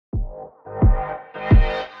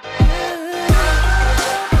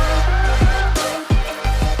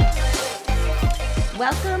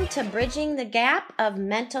Welcome to Bridging the Gap of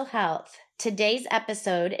Mental Health. Today's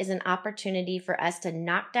episode is an opportunity for us to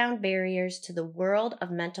knock down barriers to the world of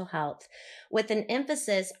mental health with an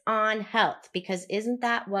emphasis on health, because isn't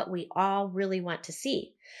that what we all really want to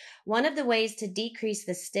see? One of the ways to decrease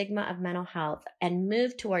the stigma of mental health and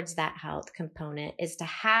move towards that health component is to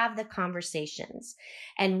have the conversations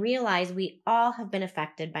and realize we all have been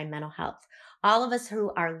affected by mental health. All of us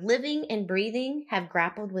who are living and breathing have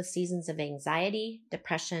grappled with seasons of anxiety,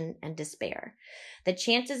 depression, and despair. The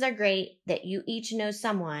chances are great that you each know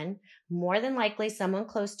someone, more than likely someone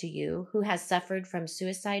close to you, who has suffered from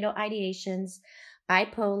suicidal ideations,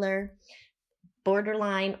 bipolar,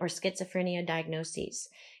 borderline, or schizophrenia diagnoses.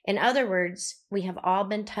 In other words, we have all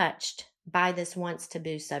been touched by this once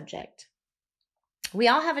taboo subject. We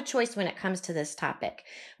all have a choice when it comes to this topic.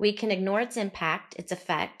 We can ignore its impact, its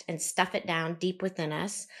effect, and stuff it down deep within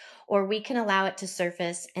us, or we can allow it to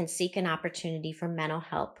surface and seek an opportunity for mental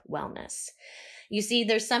health wellness. You see,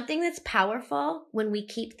 there's something that's powerful when we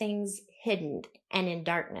keep things hidden and in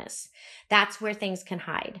darkness. That's where things can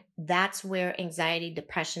hide. That's where anxiety,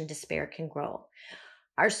 depression, despair can grow.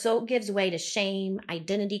 Our soul gives way to shame,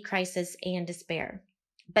 identity crisis, and despair.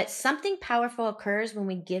 But something powerful occurs when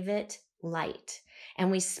we give it light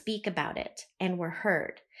and we speak about it and we're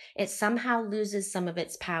heard. It somehow loses some of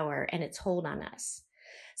its power and its hold on us.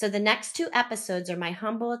 So the next 2 episodes are my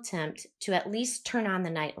humble attempt to at least turn on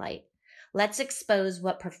the nightlight. Let's expose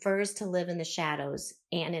what prefers to live in the shadows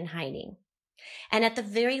and in hiding. And at the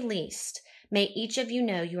very least, may each of you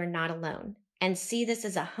know you are not alone and see this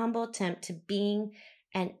as a humble attempt to being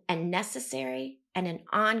a necessary and an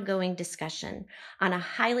ongoing discussion on a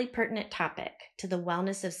highly pertinent topic to the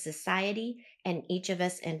wellness of society and each of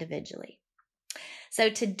us individually. So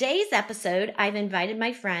today's episode, I've invited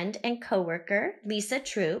my friend and coworker, Lisa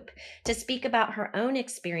Troop, to speak about her own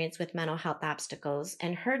experience with mental health obstacles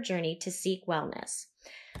and her journey to seek wellness.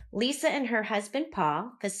 Lisa and her husband,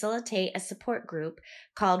 Paul, facilitate a support group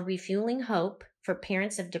called Refueling Hope for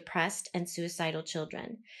parents of depressed and suicidal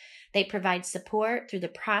children. They provide support through the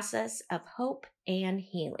process of hope and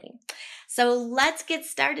healing. So let's get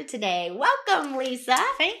started today. Welcome, Lisa.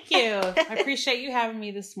 Thank you. I appreciate you having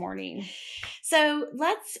me this morning. So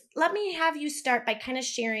let me have you start by kind of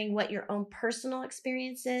sharing what your own personal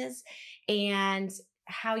experience is and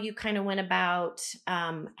how you kind of went about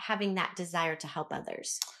having that desire to help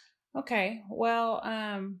others. Okay. Well,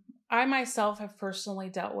 I myself have personally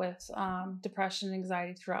dealt with depression and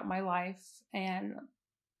anxiety throughout my life. And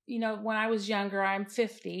you know, when I was younger, I'm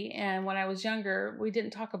 50, and when I was younger, we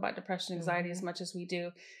didn't talk about depression and anxiety as much as we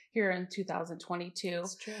do here in 2022.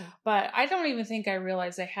 That's true. But I don't even think I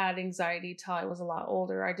realized I had anxiety till I was a lot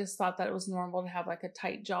older. I just thought that it was normal to have like a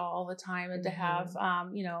tight jaw all the time and to have,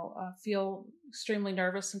 feel extremely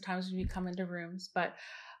nervous sometimes when you come into rooms. But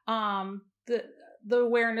the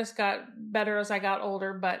awareness got better as I got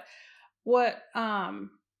older. But what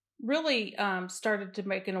really started to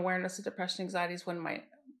make an awareness of depression and anxiety is when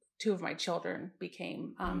 2 of my children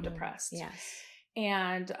became depressed. Yes.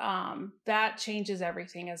 And that changes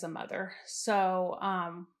everything as a mother. So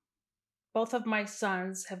both of my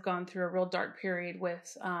sons have gone through a real dark period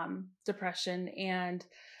with depression. And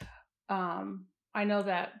I know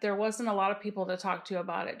that there wasn't a lot of people to talk to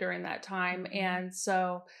about it during that time. And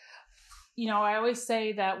so, you know, I always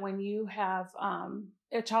say that when you have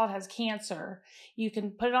a child has cancer, you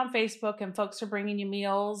can put it on Facebook and folks are bringing you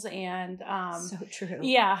meals and so true.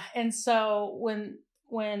 Yeah. And so when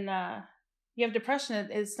you have depression,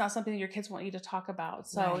 it's not something that your kids want you to talk about.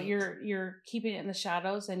 So right. you're keeping it in the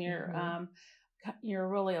shadows and you're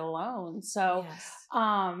really alone. So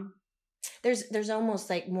yes. There's almost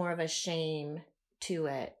like more of a shame to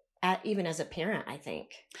it. Even as a parent, I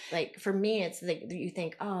think, like for me, it's like you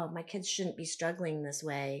think, oh, my kids shouldn't be struggling this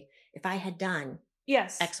way. If I had done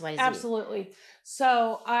X, Y, Z. Absolutely.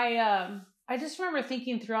 So I just remember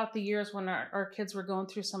thinking throughout the years when our kids were going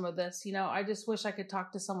through some of this, you know, I just wish I could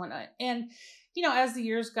talk to someone. And, you know, as the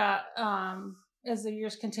years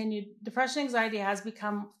continued, depression and anxiety has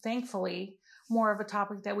become, thankfully, more of a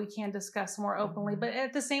topic that we can discuss more openly, but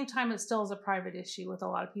at the same time, it still is a private issue with a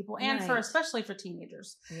lot of people, and especially for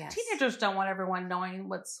teenagers. Yes. Teenagers don't want everyone knowing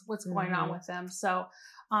what's going on with them. So,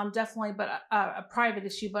 definitely, but a private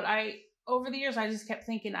issue. But over the years, I just kept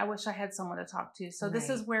thinking, I wish I had someone to talk to. So this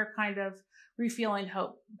is where kind of Refueling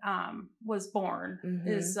Hope was born.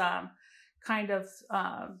 Is kind of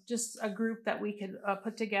just a group that we could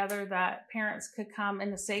put together that parents could come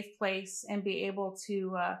in a safe place and be able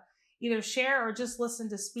to either share or just listen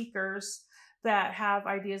to speakers that have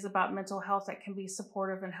ideas about mental health that can be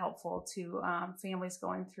supportive and helpful to families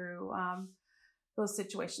going through those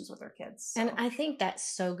situations with their kids. So. And I think that's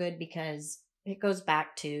so good because it goes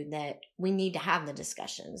back to that we need to have the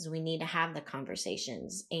discussions. We need to have the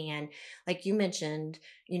conversations. And like you mentioned,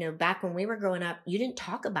 back when we were growing up, you didn't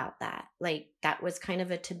talk about that. Like that was kind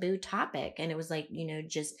of a taboo topic. And it was like,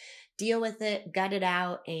 just deal with it, gut it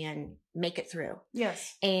out, and make it through.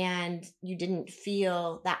 Yes. And you didn't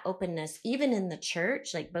feel that openness, even in the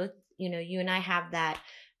church, like both, you and I have that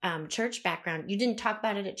church background. You didn't talk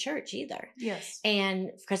about it at church either. Yes.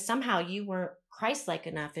 And because somehow you weren't Christ-like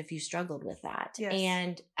enough if you struggled with that. Yes.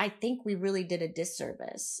 And I think we really did a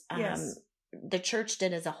disservice. Yes. The church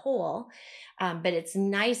did as a whole. But it's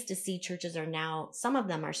nice to see churches are now, some of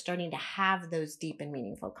them are starting to have those deep and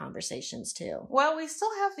meaningful conversations too. Well, we still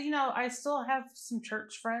have, I still have some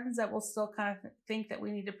church friends that will still kind of think that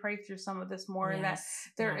we need to pray through some of this more, and that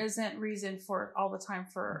there isn't reason for all the time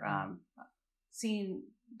for seeing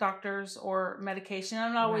doctors or medication.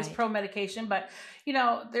 I'm not always pro medication, but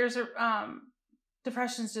there's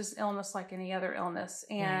depression's just illness like any other illness,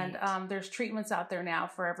 and there's treatments out there now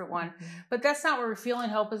for everyone. But that's not where Refueling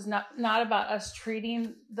Hope is. Not about us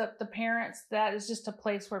treating the parents. That is just a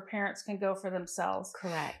place where parents can go for themselves.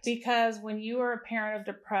 Correct. Because when you are a parent of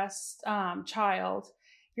depressed child,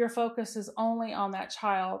 your focus is only on that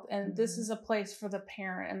child, and this is a place for the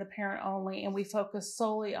parent and the parent only, and we focus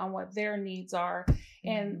solely on what their needs are.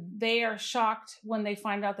 And they are shocked when they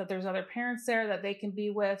find out that there's other parents there that they can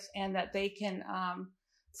be with, and that they can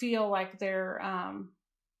feel like they're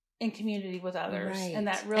in community with others, and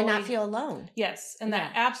that really, and not feel alone. Yes, and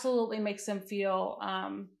that absolutely makes them feel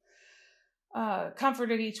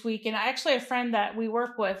comforted each week. And actually, a friend that we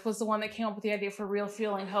work with was the one that came up with the idea for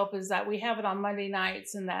Refueling Hope. Is that we have it on Monday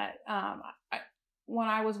nights, and that when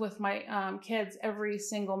I was with my kids, every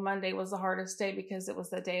single Monday was the hardest day because it was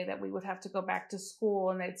the day that we would have to go back to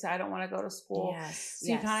school, and they'd say, I don't want to go to school.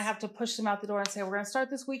 So you kind of have to push them out the door and say, we're going to start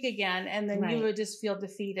this week again. And then you would just feel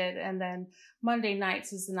defeated. And then Monday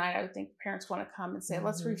nights is the night I would think parents want to come and say,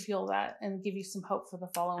 let's refuel that and give you some hope for the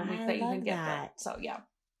following week that you can get there. So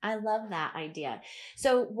I love that idea.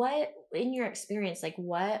 So what, in your experience, like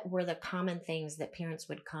what were the common things that parents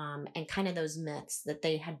would come and kind of those myths that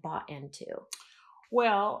they had bought into?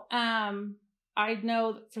 Well, I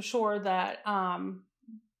know for sure that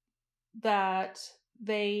that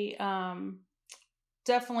they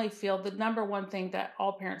definitely feel the number one thing that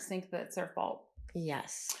all parents think that it's their fault.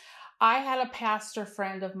 Yes. I had a pastor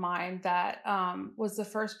friend of mine that was the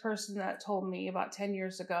first person that told me about 10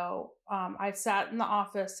 years ago. I sat in the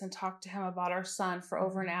office and talked to him about our son for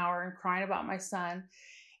over an hour and crying about my son.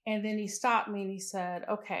 And then he stopped me and he said,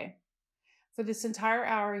 okay, for this entire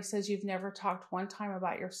hour, he says, you've never talked one time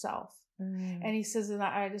about yourself. And he says, and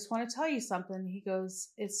I just want to tell you something. He goes,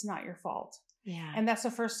 it's not your fault. Yeah. And that's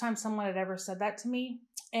the first time someone had ever said that to me.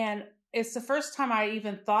 And it's the first time I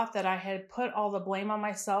even thought that I had put all the blame on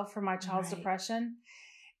myself for my child's depression.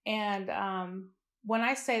 And when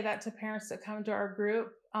I say that to parents that come to our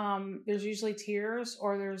group, there's usually tears,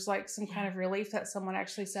 or there's like some kind of relief that someone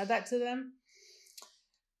actually said that to them.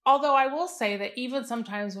 Although I will say that even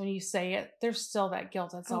sometimes when you say it, there's still that guilt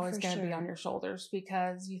that's always going to be on your shoulders,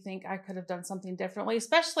 because you think I could have done something differently,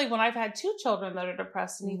 especially when I've had 2 children that are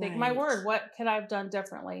depressed, and you think, my word, what could I have done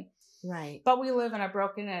differently? Right. But we live in a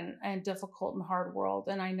broken and difficult and hard world.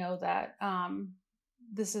 And I know that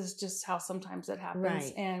this is just how sometimes it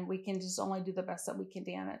happens. And we can just only do the best that we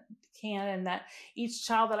can. And that each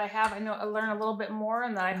child that I have, I know I learn a little bit more,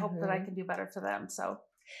 and that I hope that I can do better for them. So,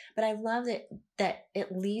 but I love that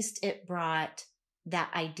at least it brought that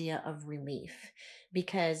idea of relief,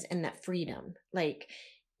 because, and that freedom, like,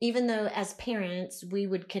 even though as parents, we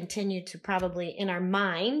would continue to probably in our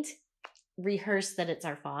mind rehearse that it's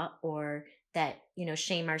our fault, or that,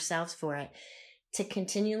 shame ourselves for it, to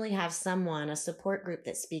continually have someone, a support group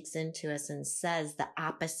that speaks into us and says the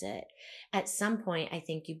opposite. At some point, I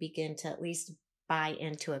think you begin to at least buy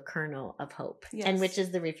into a kernel of hope, and which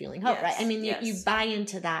is the Refueling Hope, right? I mean, you buy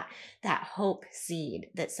into that hope seed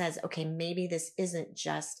that says, okay, maybe this isn't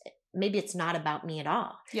just, maybe it's not about me at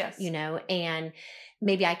all. Yes. And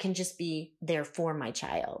maybe I can just be there for my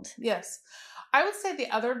child. Yes. I would say the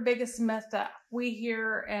other biggest myth that we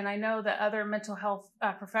hear, and I know that other mental health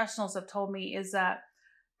professionals have told me, is that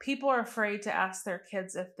people are afraid to ask their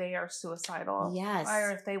kids if they are suicidal. Yes.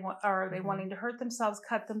 Or if they want, or are they wanting to hurt themselves,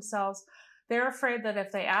 cut themselves. They're afraid that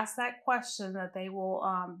if they ask that question, that they will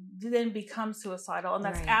then become suicidal. And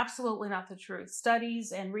that's absolutely not the truth.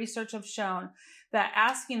 Studies and research have shown that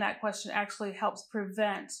asking that question actually helps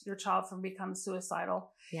prevent your child from becoming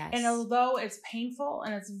suicidal. Yes. And although it's painful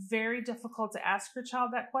and it's very difficult to ask your child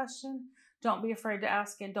that question, don't be afraid to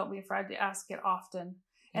ask it. Don't be afraid to ask it often.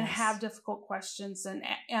 and have difficult questions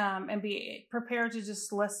and be prepared to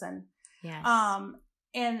just listen. Yes.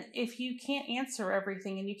 And if you can't answer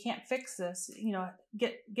everything and you can't fix this,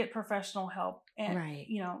 get professional help and,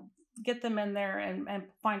 get them in there and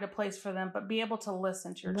find a place for them, but be able to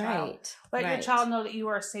listen to your child. Let your child know that you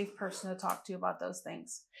are a safe person to talk to about those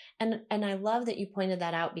things. And I love that you pointed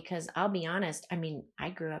that out, because I'll be honest, I mean, I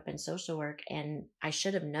grew up in social work and I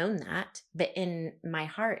should have known that, but in my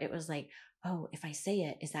heart, it was like, oh, if I say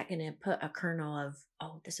it, is that going to put a kernel of,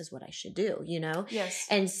 oh, this is what I should do, Yes.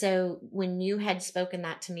 And so when you had spoken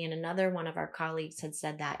that to me and another one of our colleagues had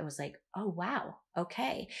said that, it was like, oh, wow.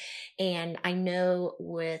 Okay. And I know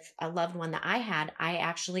with a loved one that I had, I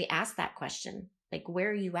actually asked that question, like, where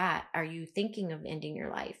are you at? Are you thinking of ending your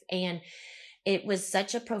life? And it was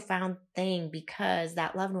such a profound thing, because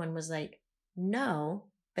that loved one was like, no,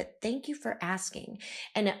 but thank you for asking.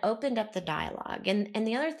 And it opened up the dialogue. And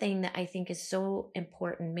the other thing that I think is so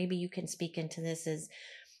important, maybe you can speak into this, is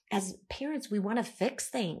as parents, we want to fix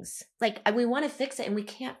things. Like, we want to fix it and we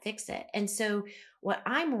can't fix it. And so what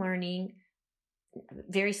I'm learning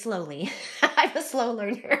very slowly, I'm a slow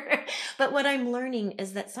learner, but what I'm learning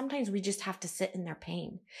is that sometimes we just have to sit in their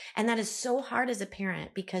pain. And that is so hard as a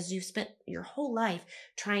parent, because you've spent your whole life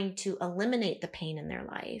trying to eliminate the pain in their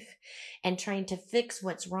life and trying to fix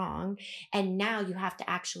what's wrong. And now you have to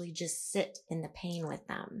actually just sit in the pain with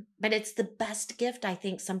them. But it's the best gift I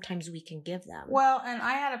think sometimes we can give them. Well, and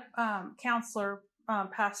I had a counselor,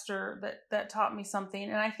 pastor that taught me something,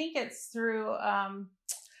 and I think it's through,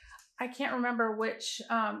 I can't remember which,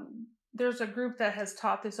 there's a group that has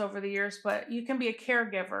taught this over the years, but you can be a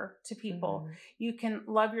caregiver to people. Mm-hmm. You can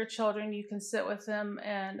love your children. You can sit with them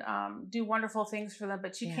and do wonderful things for them,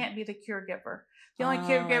 but you can't be the caregiver. The only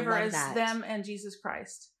caregiver is them and Jesus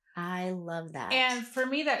Christ. I love that. And for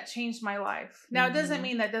me, that changed my life. Now, it doesn't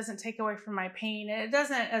mean that doesn't take away from my pain. And it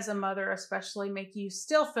doesn't, as a mother especially, make you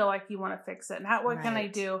still feel like you want to fix it. And what can I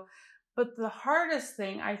do? But the hardest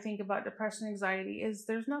thing I think about depression and anxiety is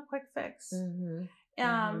there's no quick fix. Mm-hmm.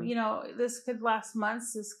 This could last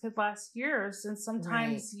months, this could last years. And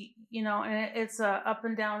sometimes, and it's a up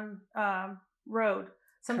and down road.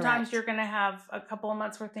 Sometimes you're going to have a couple of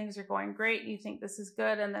months where things are going great. You think this is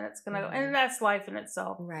good, and then it's going to go, and that's life in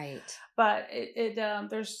itself. Right. But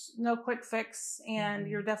there's no quick fix, and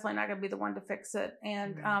you're definitely not going to be the one to fix it.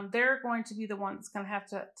 And they're going to be the one that's going to have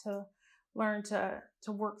to learn to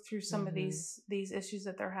work through some of these issues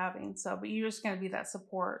that they're having. So, but you're just going to be that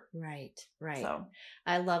support. Right. Right. So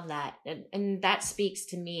I love that. And that speaks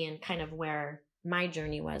to me and kind of where my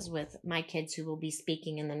journey was with my kids, who will be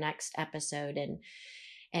speaking in the next episode,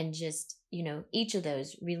 and just, each of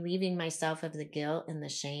those, relieving myself of the guilt and the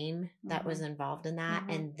shame that was involved in that.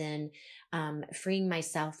 And then freeing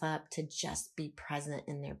myself up to just be present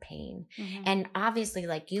in their pain. And obviously,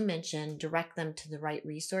 like you mentioned, direct them to the right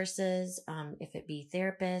resources. If it be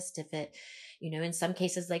therapist, if it, in some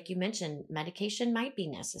cases, like you mentioned, medication might be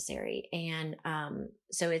necessary. And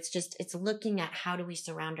so it's looking at how do we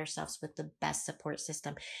surround ourselves with the best support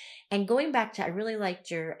system. And going back to, I really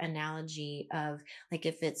liked your analogy of, like,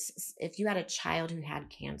 if you had a child who had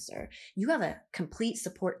cancer, you have a complete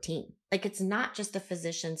support team. Like, it's not just a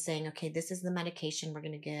physician saying, okay, this is the medication we're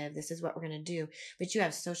going to give, this is what we're going to do, but you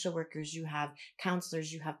have social workers, you have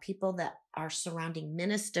counselors, you have people that are surrounding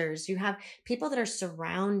ministers, you have people that are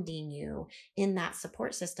surrounding you in that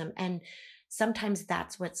support system. And sometimes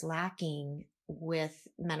that's what's lacking with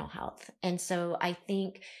mental health. And so I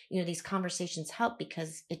think, these conversations help,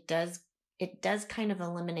 because it does kind of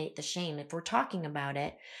eliminate the shame. If we're talking about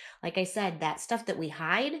it, like I said, that stuff that we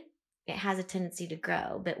hide, it has a tendency to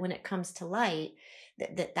grow. But when it comes to light,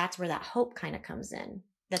 that's where that hope kind of comes in,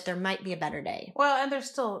 that there might be a better day. Well, and there's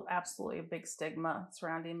still absolutely a big stigma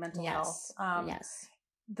surrounding mental health. Yes.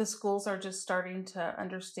 The schools are just starting to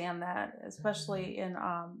understand that, especially in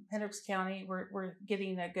Hendricks County. We're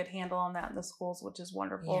getting a good handle on that in the schools, which is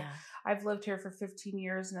wonderful. Yeah. I've lived here for 15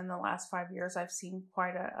 years, and in the last 5 years, I've seen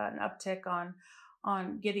quite an uptick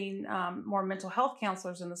on getting more mental health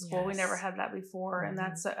counselors in the school. Yes. We never had that before, and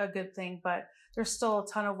that's a good thing. But there's still a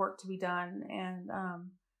ton of work to be done, and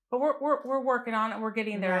but we're working on it. We're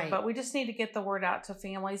getting there, but we just need to get the word out to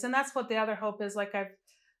families, and that's what the other hope is. Like I've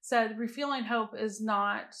said, Refueling Hope is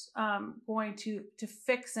not going to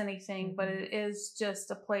fix anything, but it is just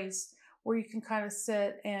a place where you can kind of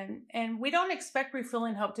sit and we don't expect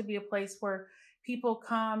Refueling Hope to be a place where people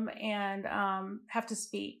come and have to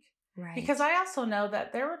speak. Right. Because I also know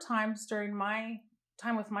that there were times during my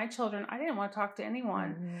time with my children, I didn't want to talk to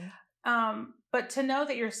anyone. But to know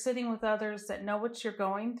that you're sitting with others that know what you're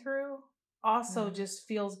going through, also just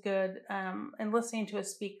feels good, and listening to a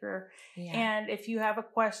speaker. Yeah. And if you have a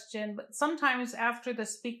question, but sometimes after the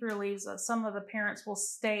speaker leaves, some of the parents will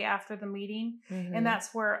stay after the meeting. And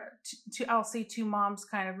that's where I'll see two moms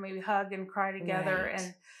kind of maybe hug and cry together. Right.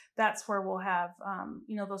 And that's where we'll have,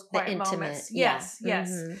 those quiet moments. Yes.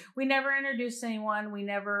 Yes. We never introduce anyone. We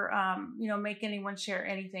never, make anyone share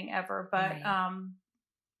anything ever. But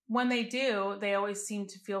when they do, they always seem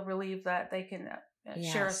to feel relieved that they can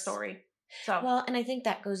share a story. So, well, and I think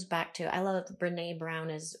that goes back to, I love Brene Brown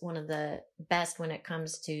is one of the best when it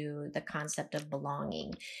comes to the concept of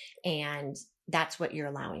belonging. And that's what you're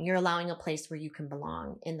allowing. You're allowing a place where you can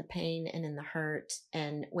belong in the pain and in the hurt,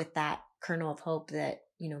 and with that kernel of hope that,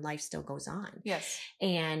 life still goes on. Yes.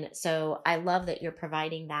 And so I love that you're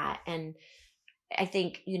providing that. And I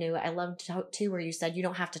think, I love too where you said you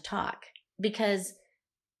don't have to talk, because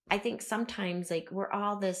I think sometimes we're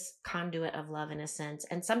all this conduit of love in a sense.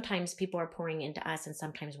 And sometimes people are pouring into us, and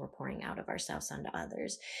sometimes we're pouring out of ourselves onto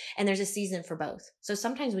others. And there's a season for both. So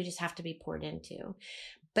sometimes we just have to be poured into.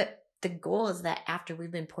 But the goal is that after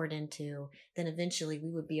we've been poured into, then eventually we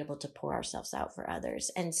would be able to pour ourselves out for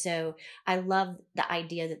others. And so I love the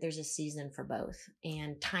idea that there's a season for both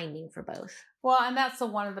and timing for both. Well, and that's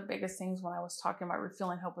one of the biggest things when I was talking about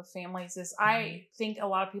refueling hope with families is I think a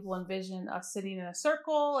lot of people envision us sitting in a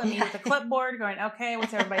circle and with a clipboard going, okay,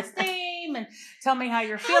 what's everybody's name? And tell me how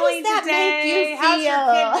you're feeling today. How's your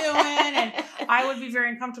kid doing? And I would be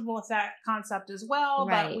very uncomfortable with that concept as well.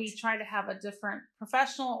 Right. But we try to have a different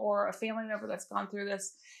professional or a family member that's gone through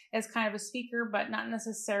this as kind of a speaker, but not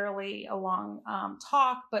necessarily a long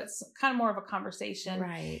talk, but kind of more of a conversation.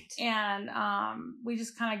 Right. And we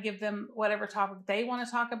just kind of give them whatever topic they want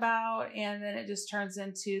to talk about. And then it just turns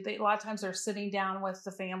into, a lot of times they're sitting down with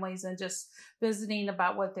the families and just visiting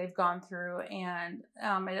about what they've gone through. And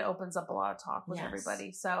it opens up a lot of talk with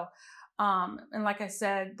everybody. So, and like I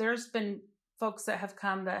said, there's been folks that have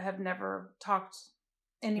come that have never talked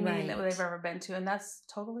any meeting that they've ever been to, and that's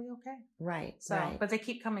totally okay. Right. So, but they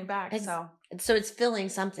keep coming back. So it's filling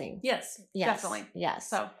something. Yes, definitely. Yes.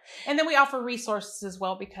 So, and then we offer resources as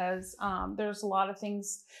well, because there's a lot of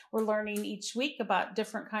things we're learning each week about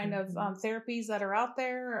different kind of therapies that are out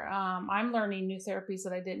there. I'm learning new therapies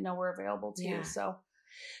that I didn't know were available too. Yeah.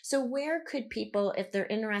 So where could people, if they're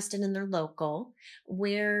interested in their local,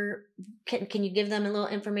 where can you give them a little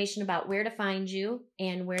information about where to find you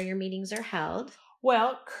and where your meetings are held?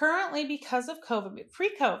 Well, currently, because of COVID,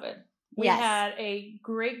 pre-COVID, we had a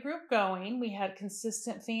great group going. We had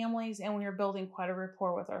consistent families, and we were building quite a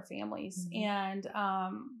rapport with our families. And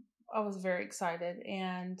I was very excited.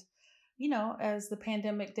 And, as the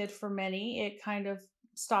pandemic did for many, it kind of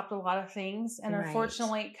stopped a lot of things. And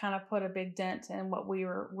unfortunately, it kind of put a big dent in what we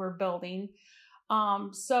were building.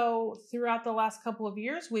 So throughout the last couple of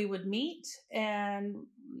years, we would meet, and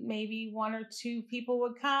maybe one or two people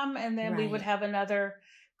would come, and then we would have another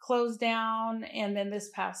close down. And then this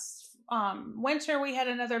past winter, we had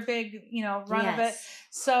another big, run of it.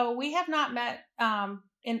 So we have not met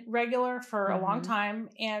in regular for a long time.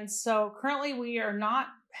 And so currently we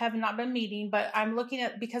have not been meeting, but I'm looking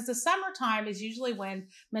at, because the summertime is usually when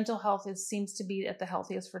mental health seems to be at the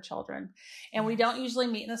healthiest for children. And we don't usually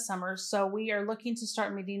meet in the summer. So we are looking to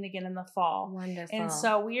start meeting again in the fall. Wonderful. And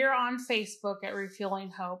so we are on Facebook at Refueling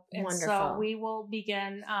Hope. And so we will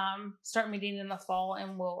begin, start meeting in the fall,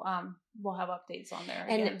 and we'll have updates on there.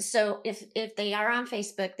 And again. So if they are on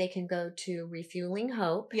Facebook, they can go to Refueling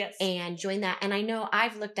Hope and join that. And I know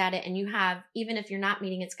I've looked at it, and you have, even if you're not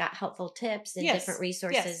meeting, it's got helpful tips and different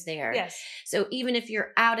resources there. Yes. So even if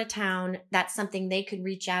you're out of town, that's something they could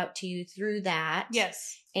reach out to you through that.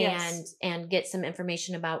 Yes. And get some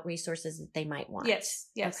information about resources that they might want. Yes.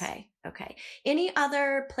 Okay. Any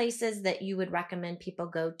other places that you would recommend people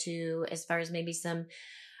go to, as far as maybe some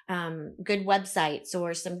good websites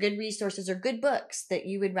or some good resources or good books that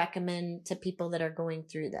you would recommend to people that are going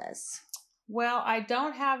through this? Well, I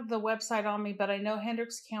don't have the website on me, but I know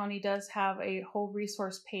Hendricks County does have a whole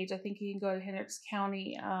resource page. I think you can go to Hendricks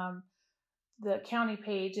County, the county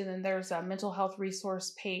page, and then there's a mental health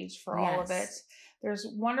resource page for all of it. There's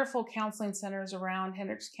wonderful counseling centers around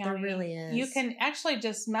Hendricks County. There really is. You can actually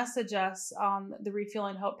just message us on the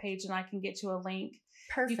Refueling Hope page, and I can get you a link.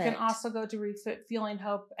 Perfect. You can also go to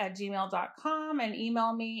refuelinghope@gmail.com and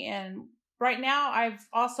email me. And right now, I've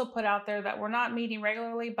also put out there that we're not meeting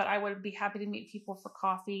regularly, but I would be happy to meet people for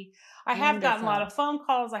coffee. I have gotten a lot of phone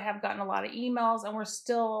calls. I have gotten a lot of emails, and we're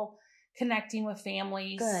still connecting with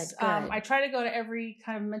families. Good. I try to go to every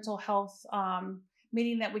kind of mental health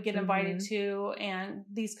meeting that we get invited to, and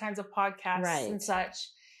these kinds of podcasts and such.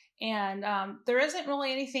 And there isn't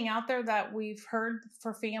really anything out there that we've heard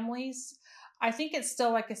for families. I think it's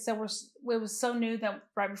still, like I said, it was so new that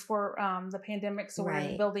right before the pandemic, so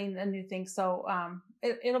we're building a new thing. So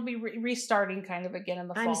it'll be restarting kind of again in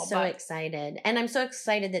the fall. I'm so excited. And I'm so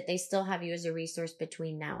excited that they still have you as a resource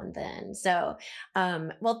between now and then. So,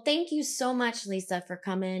 well, thank you so much, Lisa, for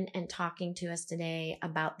coming and talking to us today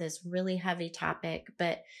about this really heavy topic.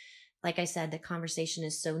 But like I said, the conversation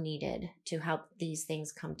is so needed to help these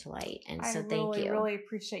things come to light. And so thank you. I really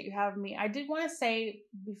appreciate you having me. I did want to say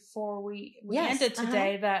before we ended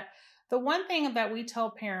today that the one thing that we tell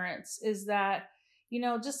parents is that,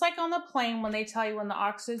 just like on the plane, when they tell you when the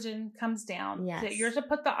oxygen comes down, that you're to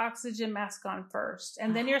put the oxygen mask on first,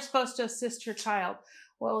 and then you're supposed to assist your child.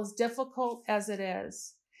 Well, as difficult as it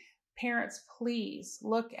is, parents, please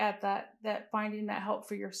look at that finding that help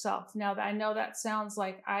for yourself. Now, I know that sounds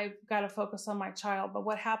like I've got to focus on my child, but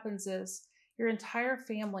what happens is your entire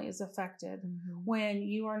family is affected when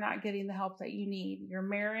you are not getting the help that you need, your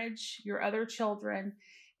marriage, your other children.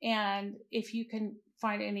 And if you can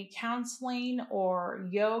find any counseling or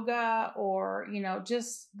yoga or,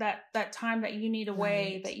 just that time that you need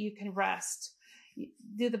away, that you can rest,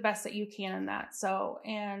 do the best that you can in that. So,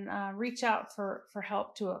 and reach out for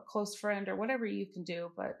help to a close friend or whatever you can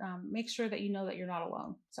do, but make sure that you know that you're not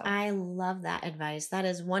alone. So I love that advice. That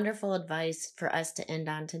is wonderful advice for us to end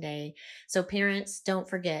on today. So parents, don't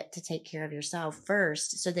forget to take care of yourself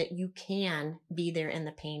first so that you can be there in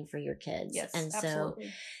the pain for your kids. Yes, and absolutely.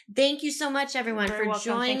 So thank you so much, everyone, for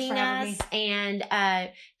joining us, and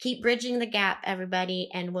keep bridging the gap, everybody.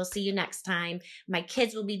 And we'll see you next time. My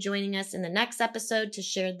kids will be joining us in the next episode to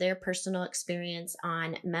share their personal experience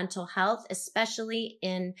on mental health, especially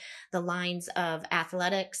in the lines of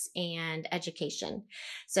athletics and education.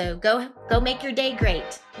 So go make your day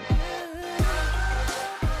great.